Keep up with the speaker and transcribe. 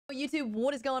YouTube,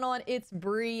 what is going on? It's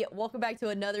Bree. Welcome back to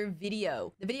another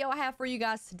video. The video I have for you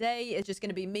guys today is just going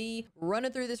to be me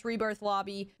running through this rebirth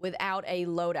lobby without a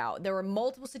loadout. There were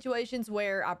multiple situations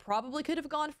where I probably could have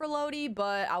gone for loadie,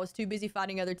 but I was too busy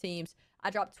fighting other teams. I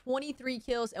dropped 23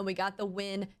 kills and we got the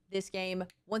win this game.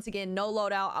 Once again, no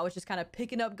loadout. I was just kind of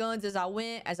picking up guns as I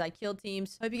went, as I killed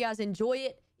teams. Hope you guys enjoy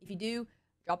it. If you do,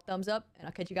 drop a thumbs up and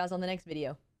I'll catch you guys on the next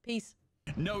video. Peace.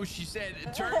 No, she said,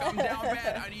 Turk, I'm down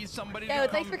bad. I need somebody to come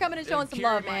thanks for coming and showing some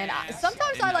love, man.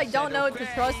 Sometimes I like don't know to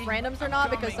trust randoms or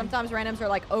not, because sometimes randoms are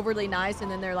like overly nice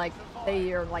and then they're like,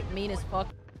 they are like mean as fuck.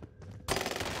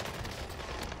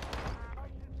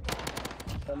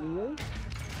 One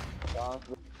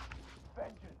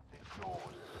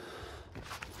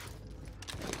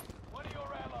of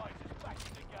your allies is back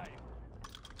in the game.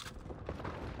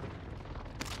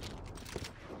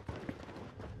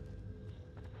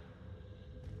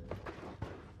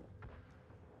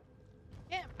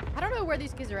 I don't know where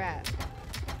these kids are at.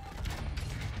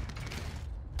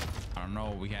 I don't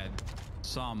know. We had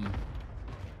some,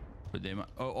 but they might.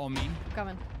 Oh, on me. I'm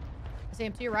coming. I see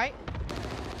him to your right.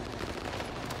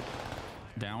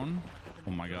 Down.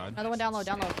 Oh my god. Another one down low,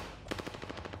 down low.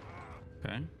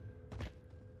 Okay.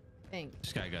 Think.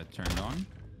 This guy got turned on.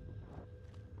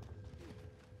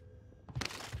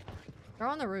 They're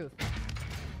on the roof.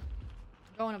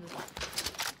 Going up this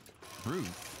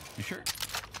Roof. You sure?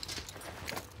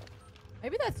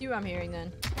 Maybe that's you I'm hearing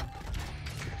then.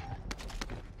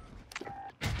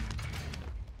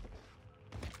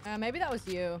 Maybe that was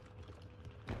you.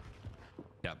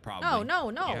 Yeah, probably. No.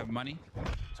 You have money?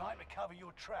 Time to cover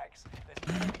your tracks.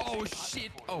 Oh shit!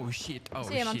 Oh shit! Oh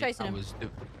see him, shit! I'm chasing him. Let's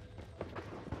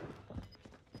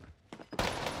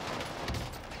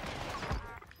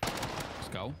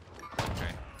go.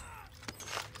 Okay.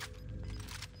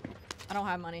 I don't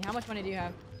have money. How much money do you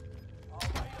have?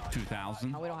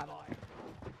 2,000. Oh, we don't have money.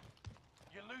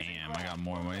 Damn, I got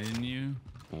more money than you.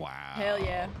 Wow. Hell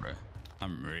yeah.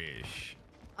 I'm rich.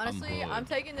 Honestly, I'm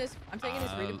taking this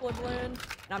redeploy balloon and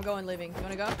I'm going living. You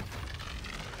wanna go?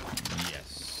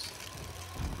 Yes.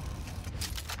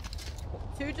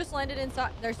 Two just landed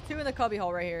inside. There's two in the cubby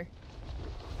hole right here.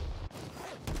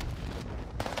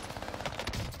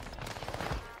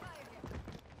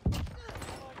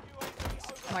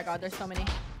 Oh my god, there's so many.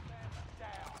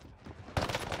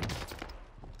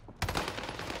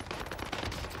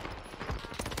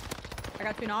 I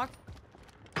got two knocked.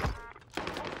 I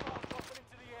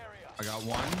got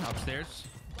one upstairs.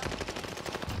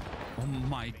 Oh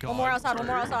my god. One more outside, one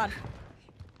more outside.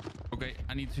 Okay,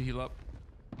 I need to heal up.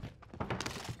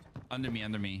 Under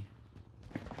me.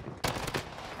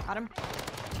 Got him.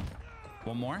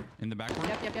 One more in the back room.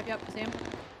 Yep. I see him.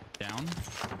 Down.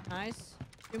 Nice.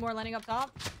 Two more landing up top.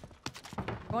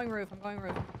 I'm going roof.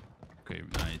 Okay,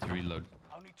 I need to reload.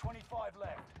 Only 25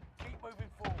 left. Keep moving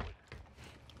forward.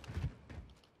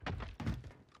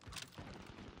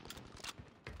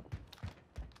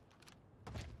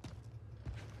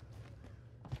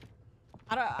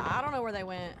 I don't know where they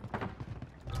went.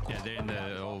 Yeah, they're in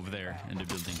the over there in the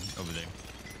building over there.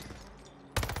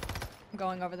 I'm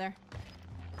going over there.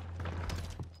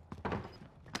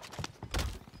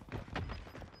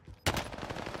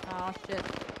 Oh shit.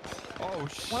 Oh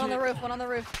shit. One on the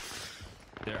roof.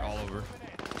 They're all over.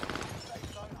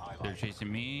 They're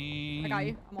chasing me. I got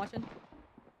you. I'm watching. Here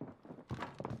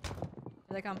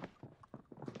they come.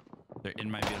 They're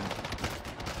in my building.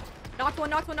 Knocked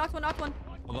one. Hold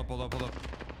up.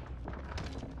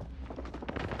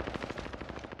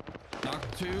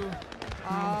 Knock two.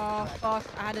 Oh fuck,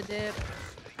 I had to dip.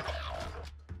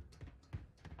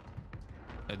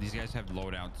 These guys have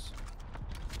loadouts.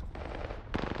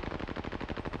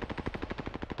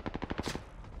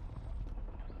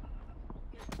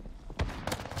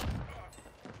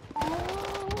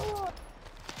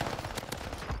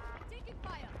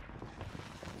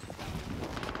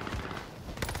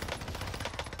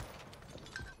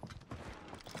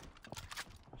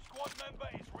 Squad member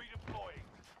is redeploying.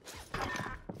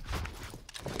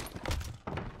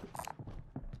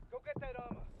 Go get that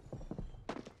armor.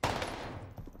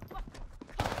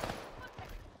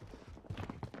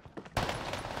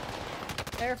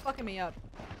 They're fucking me up.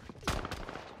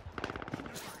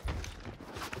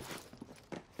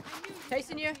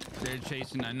 Chasing you. They're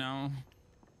chasing, I know.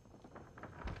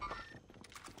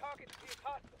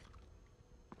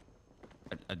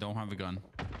 I don't have a gun.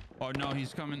 Oh no,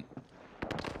 he's coming.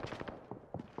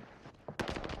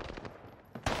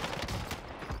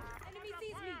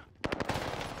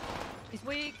 He's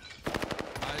weak. I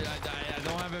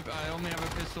don't have a. I only have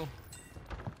a pistol.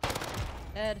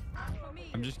 Dead.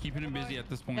 I'm just keeping him busy at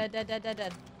this point.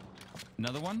 Dead.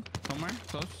 Another one? somewhere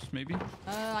close, maybe.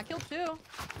 I killed 2.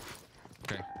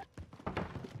 Okay.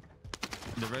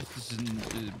 The rest is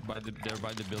they're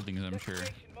by the buildings, I'm sure.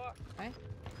 Okay.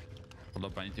 Hold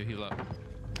up, I need to heal up.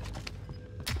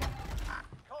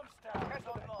 Comms tower is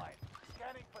online.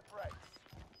 Scanning for threats.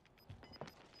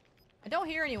 I don't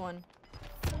hear anyone.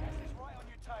 Gas is right on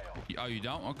your tail. Oh, you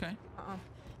don't? Okay.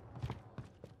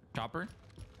 Chopper.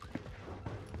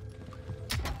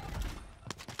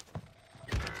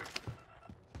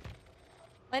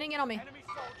 Landing in on me. Enemy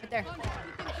soldier Right there.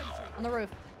 On the roof.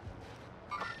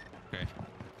 Okay.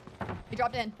 He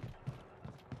dropped in.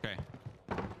 Okay.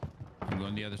 I'm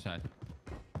going the other side.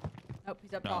 Nope,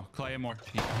 he's up No, top. Claymore.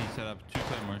 He set up 2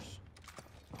 Claymores.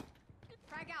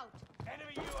 Frag out.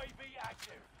 Enemy UAV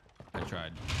active. I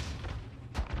tried.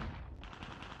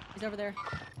 He's over there.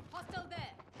 Hostile there.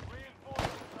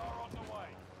 Reinforcements are on the way.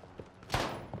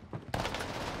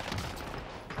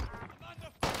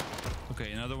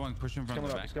 Okay, another one pushing from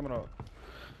the back. He's coming up.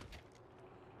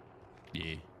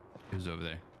 Yeah, he was over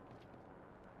there.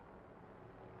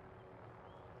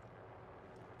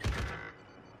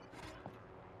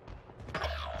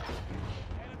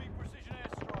 Enemy precision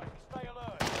airstrike. Stay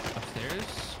alert.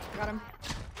 Upstairs. Got him.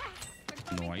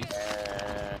 Noise.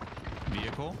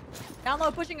 Vehicle. Down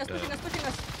low, pushing us, pushing us, pushing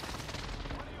us.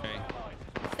 Okay.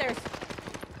 Stairs.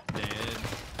 Dead.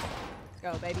 Let's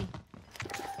go, baby.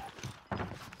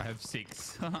 I have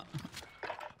 6.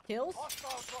 Kills?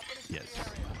 Hostile dropping into Yes. the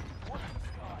area. Watch the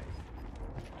skies.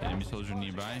 Enemy soldier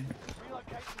nearby.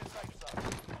 Relocating the safe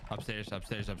zone. Upstairs,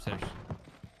 upstairs, upstairs.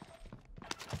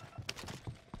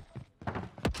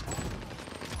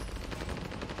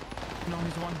 No,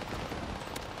 he's one.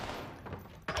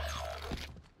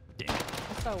 Damn it.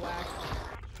 That's so whack.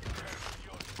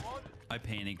 I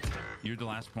panicked. You're the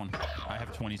last one. I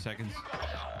have 20 seconds.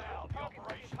 Now, the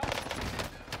operation.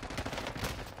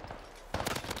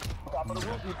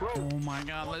 Oh my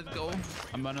god, let's go.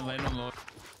 I'm gonna land on low.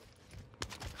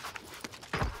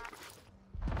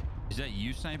 Is that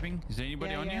you sniping? Is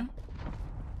anybody Yeah, on yeah. you?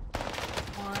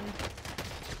 One.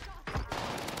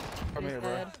 Come He's here, bro.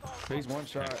 dead. He's one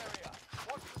shot. Area.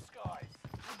 Watch the skies.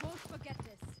 I won't forget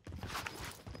this.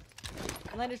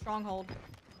 I landed stronghold.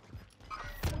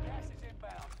 Gas is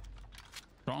inbound.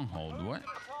 Stronghold, what? To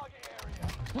the target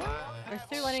area. There's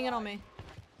 2 landing in on me.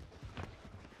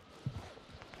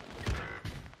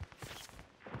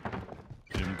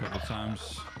 Hit him a couple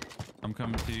times. I'm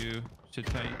coming to you. Sit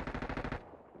tight.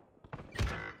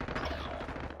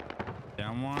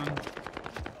 Down one.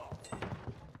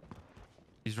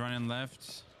 He's running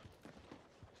left.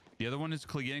 The other one is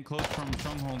getting close from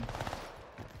stronghold.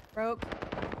 Broke.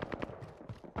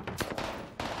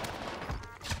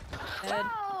 Dead.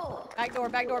 Back door,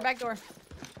 back door, back door.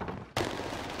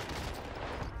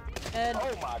 Dead.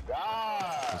 Oh my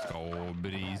god. Let's go, a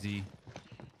bit easy.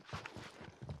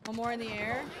 One more in the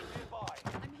air. Nearby.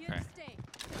 I'm here Okay. to stay.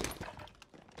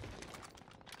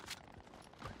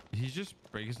 Did he just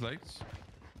break his legs?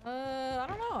 I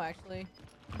don't know actually.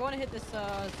 I'm going to hit this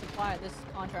supply, this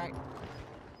contract.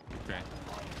 Okay.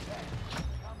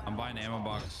 I'm buying an ammo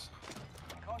box.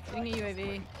 Getting a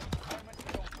UAV.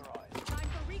 Time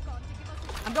for recon to give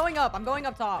us I'm going up. I'm going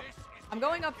up top. I'm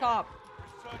going up top.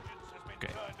 Resurgence has been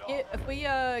Okay. turned off. If we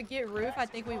get roof, I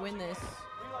think we win this.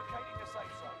 Relocating the safe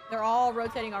zone. They're all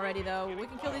rotating already though. We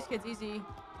can kill these kids easy.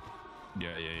 Yeah.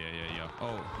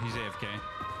 Oh, he's AFK.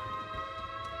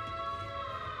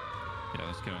 Yeah,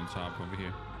 let's get on top over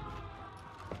here.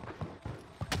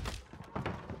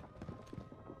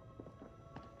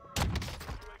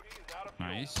 UAV is out of fuel.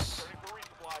 Nice. Ready for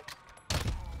resupply.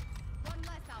 one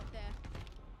less out there.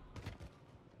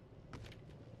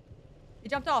 He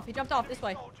jumped off. He jumped off this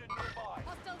way. Soldier nearby.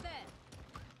 Hostile there.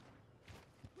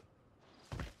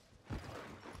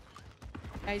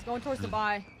 Yeah, he's going towards the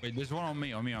buy. Wait, there's one on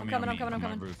me. On me. coming, I'm coming, I'm on my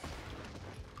coming. roof.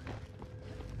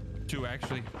 2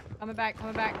 actually. Coming back.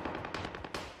 Coming back.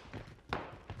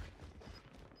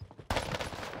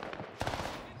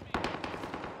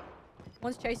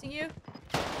 One's chasing you.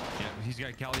 Yeah, he's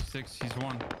got Cali sticks. He's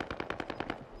one.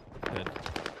 Dead.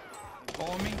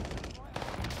 Follow me.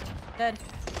 Dead.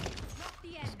 Not the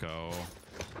Let's end. go.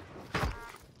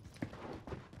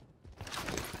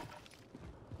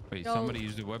 Wait, Go. somebody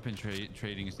used the weapon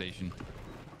trading station.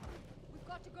 We've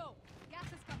got to go. Gas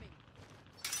is coming.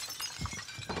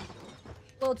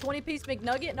 Little 20-piece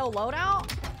McNugget, no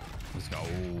loadout. Let's go.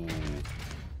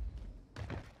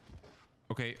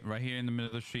 Okay, right here in the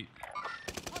middle of the street.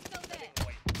 Hostile there.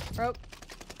 Broke.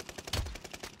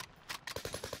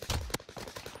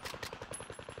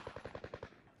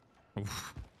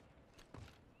 Oof.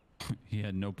 He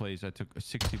had no place. I took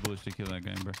 60 bullets to kill that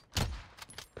guy, bro.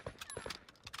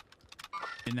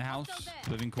 In the house,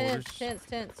 living quarters,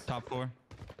 Tents. top floor.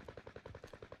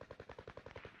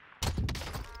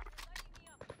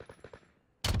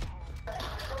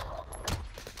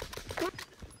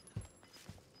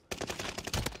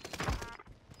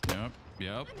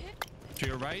 Yep. To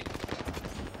your right,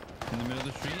 in the middle of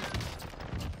the street.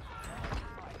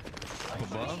 Up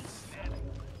above.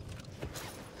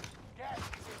 Gas is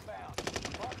inbound.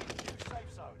 Marking new safe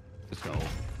zone. Let's go.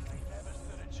 They never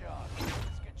stood a chance.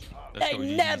 Let's get you.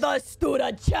 Let's go, GGs. stood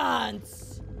a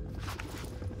chance.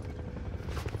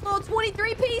 Oh,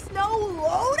 23 piece, no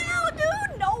loadout,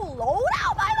 dude. No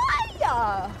loadout,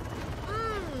 bye.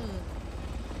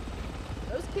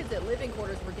 Those kids at living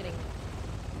quarters were getting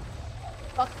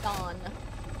fucked on.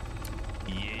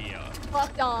 Yeah.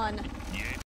 Fucked on.